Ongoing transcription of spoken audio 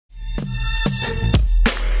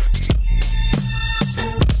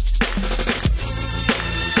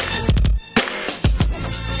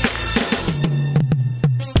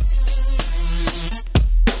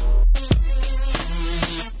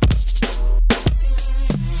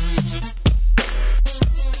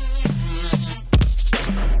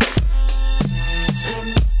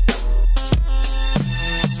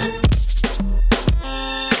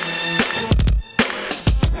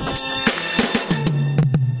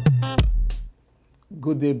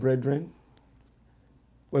Good day, brethren.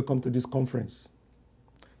 Welcome to this conference.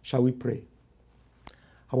 Shall we pray?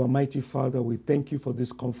 Our mighty Father, we thank you for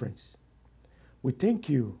this conference. We thank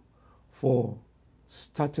you for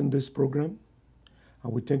starting this program,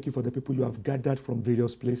 and we thank you for the people you have gathered from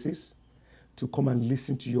various places to come and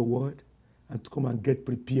listen to your word and to come and get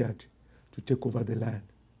prepared to take over the land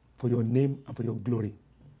for your name and for your glory.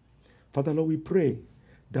 Father, Lord, we pray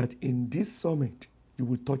that in this summit, you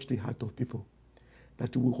will touch the heart of people,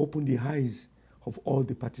 that you will open the eyes of all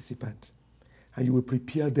the participants, and you will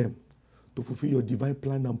prepare them to fulfill your divine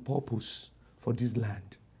plan and purpose for this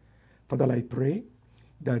land. Father, I pray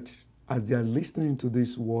that as they are listening to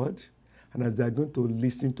this word, and as they are going to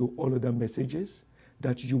listen to all other messages,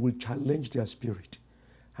 that you will challenge their spirit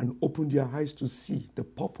and open their eyes to see the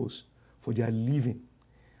purpose for their living.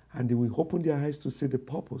 And they will open their eyes to see the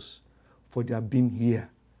purpose for their being here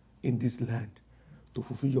in this land to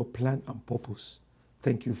fulfill your plan and purpose.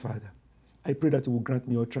 Thank you, Father. I pray that you will grant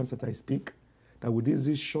me utterance as I speak, that with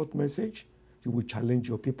this short message, you will challenge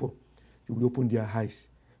your people. You will open their eyes.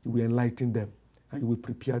 You will enlighten them, and you will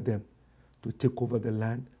prepare them to take over the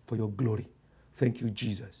land for your glory. Thank you,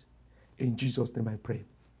 Jesus. In Jesus' name I pray.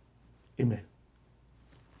 Amen.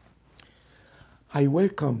 I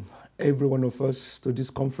welcome every one of us to this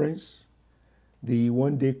conference, the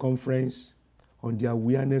one-day conference on the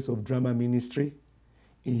awareness of drama ministry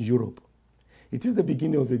in Europe. It is the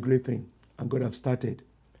beginning of a great thing, and God has started.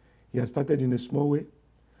 He has started in a small way,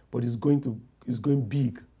 but he's going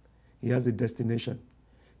big. He has a destination.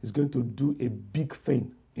 He's going to do a big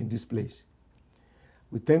thing in this place.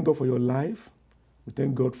 We thank God for your life. We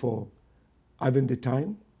thank God for having the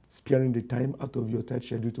time, sparing the time out of your tight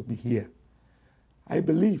schedule to be here. I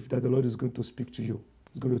believe that the Lord is going to speak to you.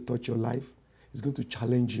 He's going to touch your life. He's going to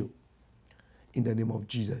challenge you in the name of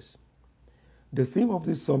Jesus. The theme of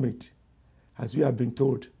this summit, as we have been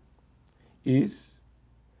told, is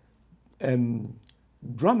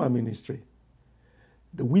drama ministry,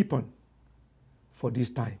 the weapon for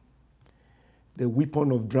this time, the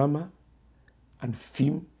weapon of drama and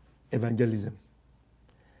film evangelism.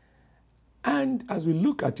 And as we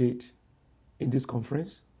look at it in this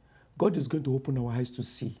conference, God is going to open our eyes to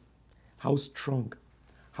see how strong,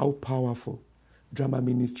 how powerful drama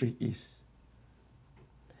ministry is,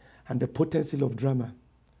 and the potential of drama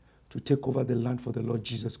to take over the land for the Lord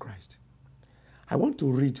Jesus Christ. I want to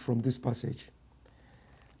read from this passage.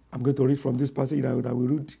 I'm going to read from this passage, and I will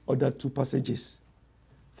read other two passages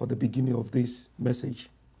for the beginning of this message.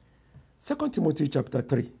 2 Timothy chapter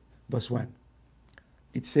 3, verse 1.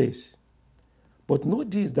 It says, "But know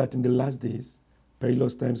this, that in the last days,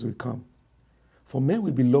 perilous times will come. For men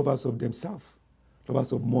will be lovers of themselves,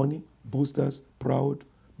 lovers of money, boasters, proud,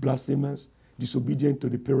 blasphemers, disobedient to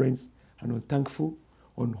the parents, and unthankful,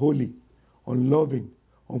 unholy, unloving,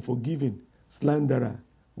 unforgiving, slanderer,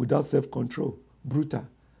 without self-control, brutal,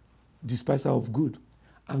 despiser of good,"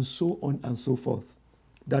 and so on and so forth.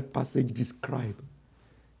 That passage describes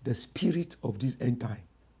the spirit of this end time.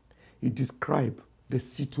 It describes the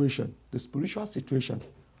situation, the spiritual situation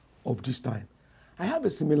of this time. I have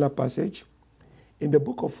a similar passage in the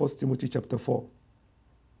book of 1 Timothy chapter 4,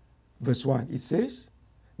 verse 1. It says,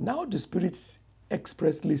 "Now the spirits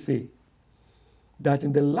expressly say that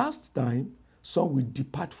in the last time some will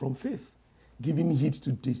depart from faith, giving heed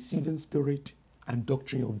to deceiving spirit and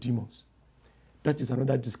doctrine of demons." That is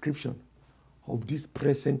another description of this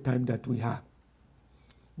present time that we have.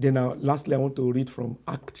 Then lastly, I want to read from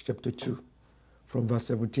Acts chapter 2, from verse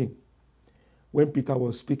 17. When Peter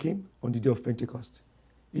was speaking on the day of Pentecost,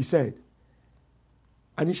 he said,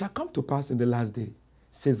 "And it shall come to pass in the last day,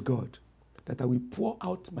 says God, that I will pour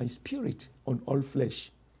out my spirit on all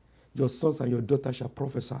flesh. Your sons and your daughters shall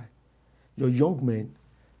prophesy. Your young men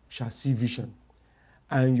shall see vision,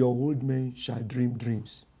 and your old men shall dream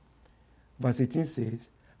dreams." Verse 18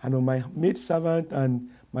 says, "And on my maidservant and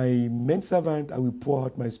my menservant I will pour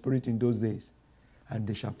out my spirit in those days, and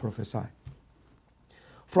they shall prophesy."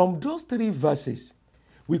 From those three verses,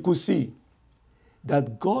 we could see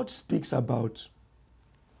that God speaks about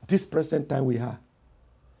this present time we have.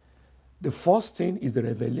 The first thing is the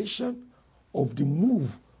revelation of the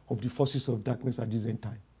move of the forces of darkness at this end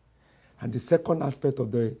time. And the second aspect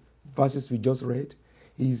of the verses we just read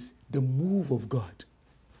is the move of God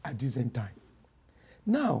at this end time.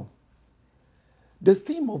 Now, the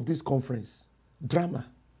theme of this conference, drama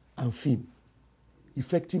and film,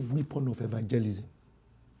 effective weapon of evangelism.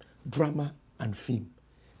 Drama and film,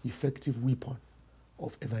 effective weapon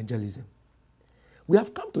of evangelism. We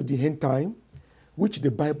have come to the end time, which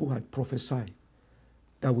the Bible had prophesied,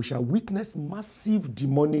 that we shall witness massive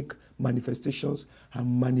demonic manifestations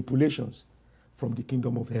and manipulations from the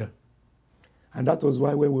kingdom of hell. And that was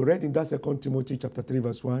why when we read in that 2 Timothy chapter 3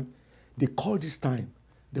 verse 1, they call this time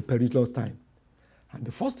the perilous time. And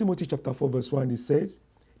the 1 Timothy chapter 4 verse 1, it says,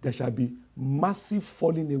 there shall be massive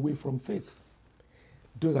falling away from faith.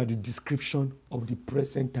 Those are the description of the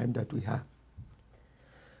present time that we have.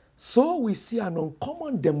 So we see an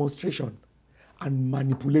uncommon demonstration and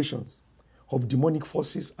manipulations of demonic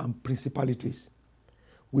forces and principalities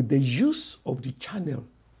with the use of the channel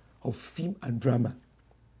of film and drama.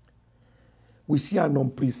 We see an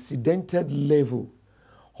unprecedented level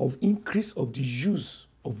of increase of the use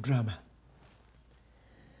of drama.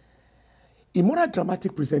 Immoral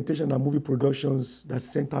dramatic presentation and movie productions that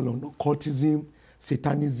center on occultism,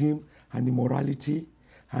 satanism, and immorality,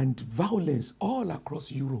 and violence all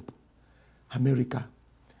across Europe, America,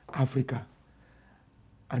 Africa,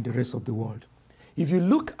 and the rest of the world. If you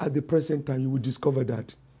look at the present time, you will discover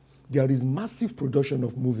that there is massive production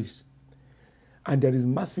of movies, and there is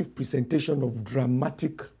massive presentation of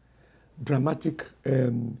dramatic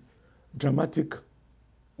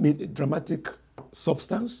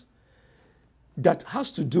substance that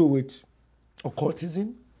has to do with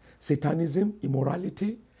occultism, satanism,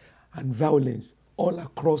 immorality, and violence all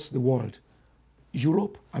across the world.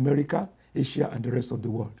 Europe, America, Asia, and the rest of the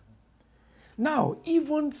world. Now,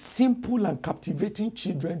 even simple and captivating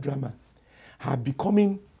children drama are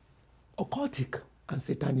becoming occultic and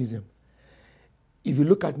satanism. If you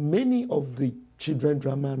look at many of the children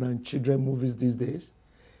drama and children movies these days,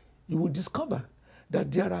 you will discover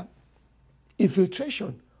that there are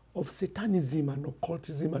infiltration of satanism and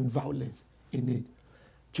occultism and violence in it.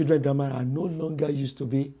 Children drama are no longer used to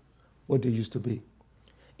be what they used to be.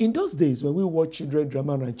 In those days, when we watch children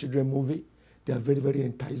drama and children movie, they are very, very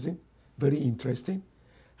enticing, very interesting,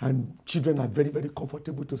 and children are very, very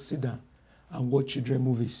comfortable to sit down and watch children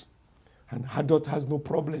movies. And adult has no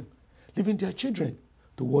problem leaving their children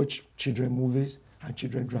to watch children movies and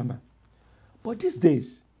children drama. But these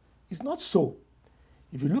days, it's not so.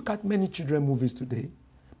 If you look at many children movies today,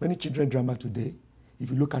 many children drama today, if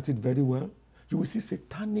you look at it very well, you will see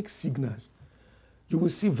satanic signals. You will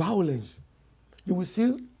see violence. You will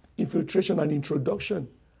see infiltration and introduction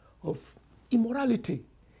of immorality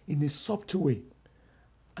in a subtle way.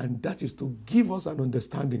 And that is to give us an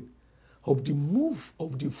understanding of the move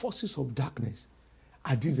of the forces of darkness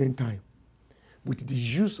at this end time, with the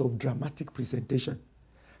use of dramatic presentation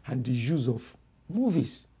and the use of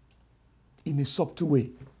movies in a subtle way,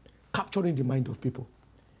 capturing the mind of people.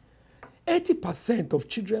 80% of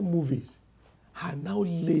children movies are now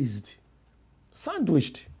laced,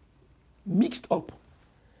 sandwiched, mixed up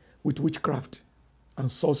with witchcraft and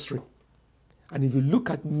sorcery. And if you look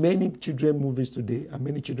at many children movies today and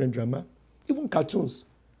many children drama, even cartoons,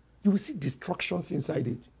 you will see destructions inside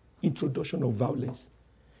it, introduction of violence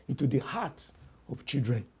into the heart of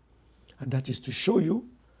children. And that is to show you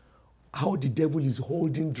how the devil is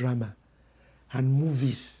holding drama and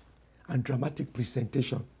movies and dramatic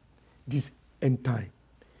presentation this end time.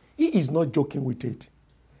 He is not joking with it,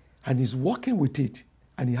 and he's working with it,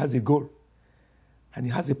 and he has a goal, and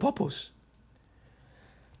he has a purpose.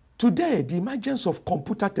 Today, the emergence of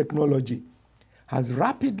computer technology has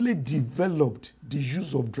rapidly developed the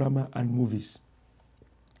use of drama and movies.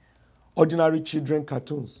 Ordinary children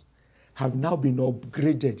cartoons have now been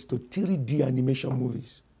upgraded to 3D animation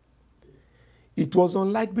movies. It was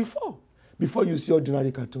unlike before. Before you see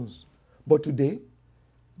ordinary cartoons. But today,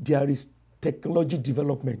 there is technology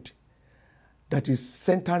development that is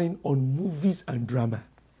centering on movies and drama.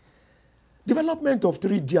 Development of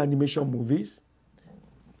 3D animation movies.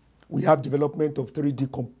 We have development of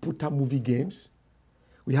 3D computer movie games.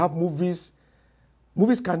 We have movies.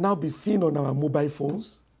 Movies can now be seen on our mobile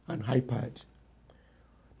phones and iPads.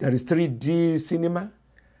 There is 3D cinema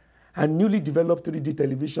and newly developed 3D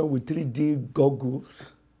television with 3D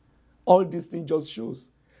goggles. All these things just shows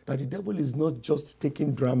that the devil is not just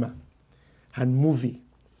taking drama and movie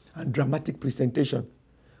and dramatic presentation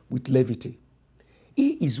with levity.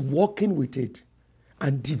 He is working with it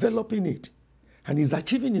and developing it, and he's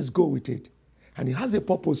achieving his goal with it, and he has a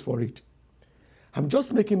purpose for it. I'm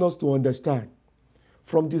just making us to understand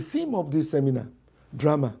from the theme of this seminar,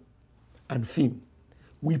 drama and film,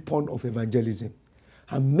 weapon of evangelism.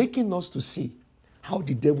 I'm making us to see how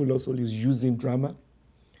the devil also is using drama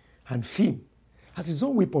and film as his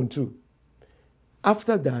own weapon too.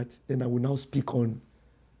 After that, then I will now speak on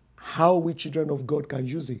how we children of God can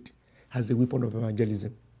use it as a weapon of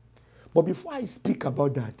evangelism. But before I speak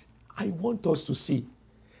about that, I want us to see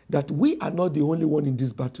that we are not the only one in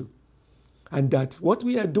this battle, and that what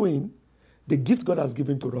we are doing, the gift God has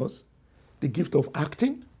given to us, the gift of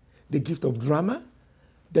acting, the gift of drama,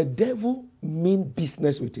 the devil mean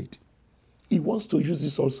business with it. He wants to use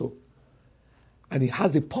this also. And he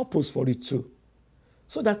has a purpose for it too.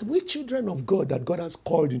 So that we children of God that God has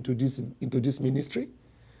called into this ministry,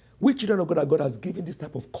 we children of God that God has given this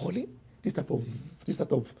type of calling, this type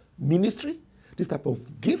of ministry, this type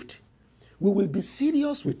of gift, we will be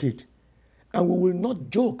serious with it. And we will not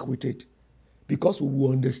joke with it. Because we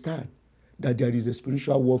will understand that there is a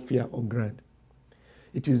spiritual warfare on ground.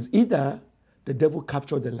 It is either the devil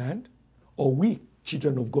captured the land, or we,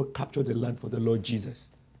 children of God, capture the land for the Lord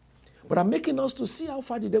Jesus. But I'm making us to see how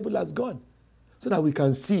far the devil has gone, so that we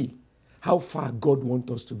can see how far God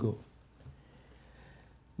wants us to go.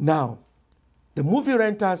 Now, the movie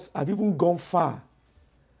renters have even gone far.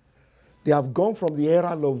 They have gone from the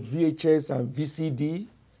era of VHS and VCD.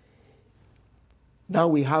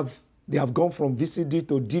 Now they have gone from VCD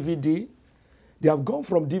to DVD. They have gone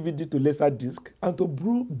from DVD to Laserdisc and to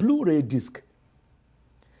Blu-ray disc.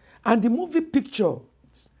 And the movie pictures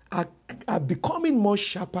are becoming more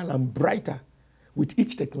sharper and brighter with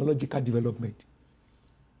each technological development.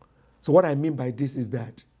 So what I mean by this is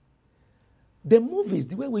that the movies,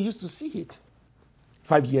 the way we used to see it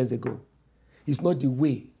 5 years ago, is not the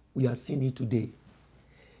way we are seeing it today.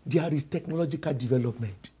 There is technological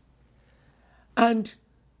development. And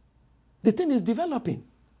the thing is developing.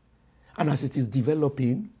 And as it is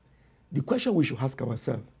developing, the question we should ask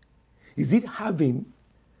ourselves, is it having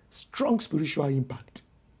strong spiritual impact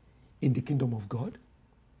in the kingdom of God?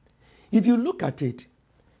 If you look at it,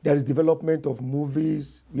 there is development of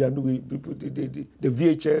movies. The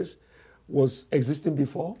VHS was existing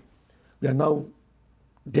before.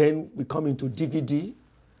 Then we come into DVD.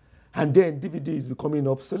 And then DVD is becoming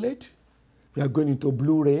obsolete. We are going into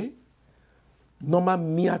Blu-ray. Normal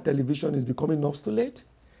mere television is becoming obsolete.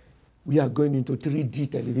 We are going into 3D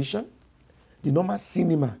television. The normal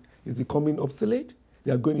cinema is becoming obsolete.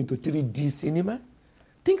 We are going into 3D cinema.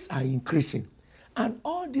 Things are increasing. And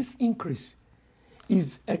all this increase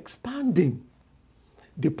is expanding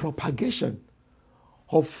the propagation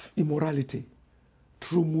of immorality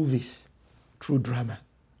through movies, through drama.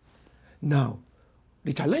 Now,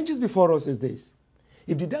 the challenges before us is this.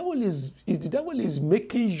 If the devil is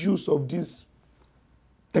making use of this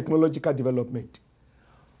technological development,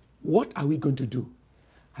 what are we going to do?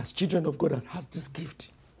 As children of God that has this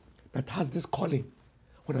gift, that has this calling,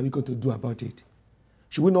 what are we going to do about it?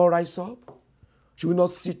 Should we not rise up? Should we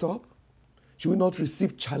not sit up? Should we not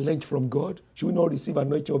receive challenge from God? Should we not receive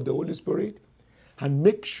anointing of the Holy Spirit? And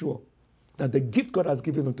make sure that the gift God has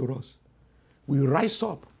given unto us, we rise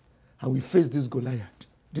up and we face this Goliath,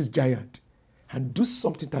 this giant, and do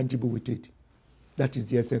something tangible with it. That is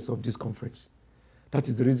the essence of this conference. That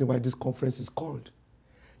is the reason why this conference is called.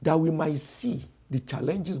 That we might see the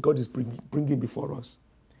challenges God is bringing before us.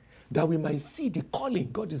 That we might see the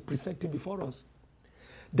calling God is presenting before us.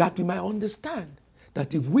 That we might understand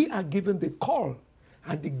that if we are given the call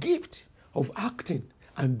and the gift of acting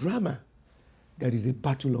and drama, there is a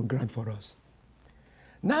battle on ground for us.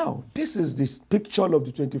 Now, this is this picture of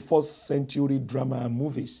the 21st century drama and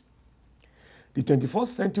movies. The 21st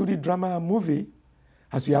century drama and movie,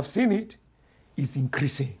 as we have seen it, is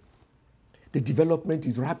increasing. The development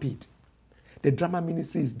is rapid. The drama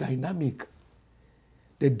ministry is dynamic.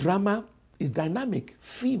 The drama is dynamic.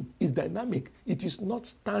 Film is dynamic. It is not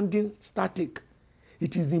standing static.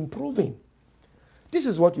 It is improving. This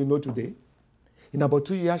is what we know today. In about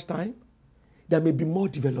 2 years' time, there may be more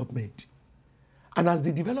development. And as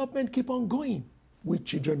the development keep on going, we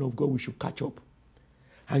children of God, we should catch up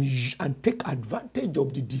and take advantage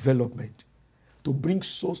of the development to bring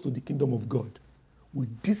souls to the kingdom of God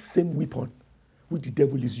with this same weapon which the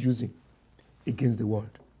devil is using against the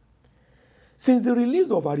world. Since the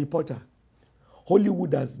release of Harry Potter,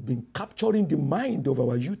 Hollywood has been capturing the mind of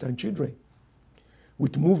our youth and children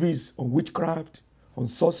with movies on witchcraft, on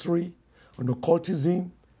sorcery, on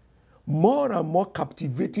occultism. More and more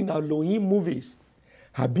captivating Halloween movies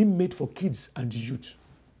have been made for kids and youth.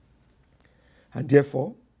 And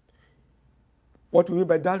therefore, what we mean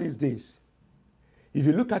by that is this. If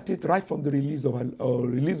you look at it right from the release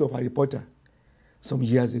of Harry Potter some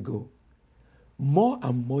years ago, more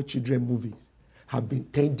and more children movies have been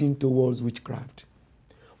tending towards witchcraft.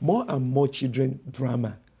 More and more children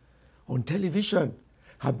drama on television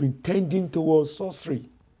have been tending towards sorcery.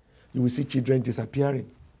 You will see children disappearing.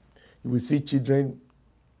 You will see children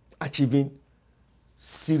achieving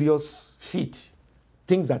serious feats,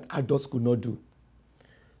 things that adults could not do.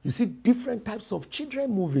 You see different types of children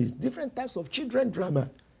movies, different types of children drama,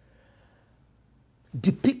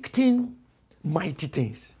 depicting mighty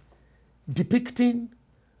things, depicting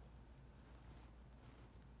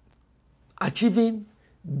achieving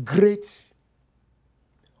great,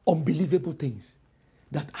 unbelievable things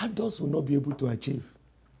that adults will not be able to achieve.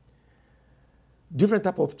 Different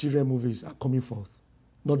type of children movies are coming forth,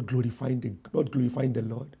 not glorifying the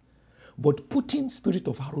Lord, but putting spirit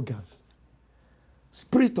of arrogance,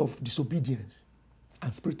 spirit of disobedience,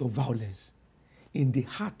 and spirit of violence in the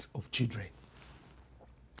heart of children.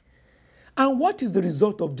 And what is the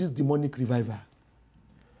result of this demonic revival?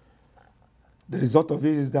 The result of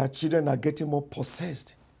it is that children are getting more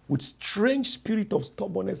possessed with strange spirit of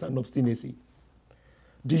stubbornness and obstinacy.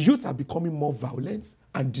 The youth are becoming more violent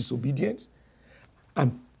and disobedient,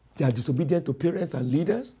 and they are disobedient to parents and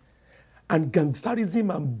leaders, and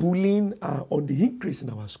gangsterism and bullying are on the increase in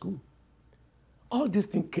our school. All these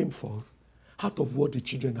things came forth out of what the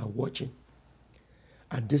children are watching.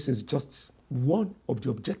 And this is just one of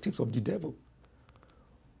the objectives of the devil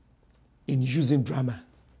in using drama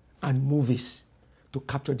and movies to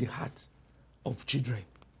capture the hearts of children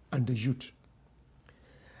and the youth.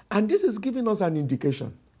 And this is giving us an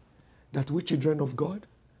indication that we children of God,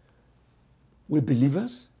 we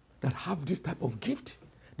believers that have this type of gift,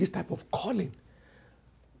 this type of calling,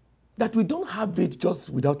 that we don't have it just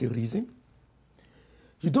without a reason.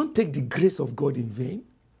 You don't take the grace of God in vain.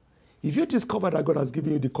 If you discover that God has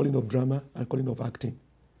given you the calling of drama and calling of acting,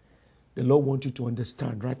 the Lord wants you to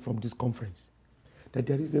understand right from this conference that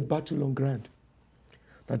there is a battle on ground,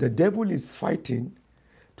 that the devil is fighting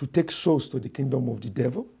to take souls to the kingdom of the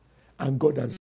devil, and God has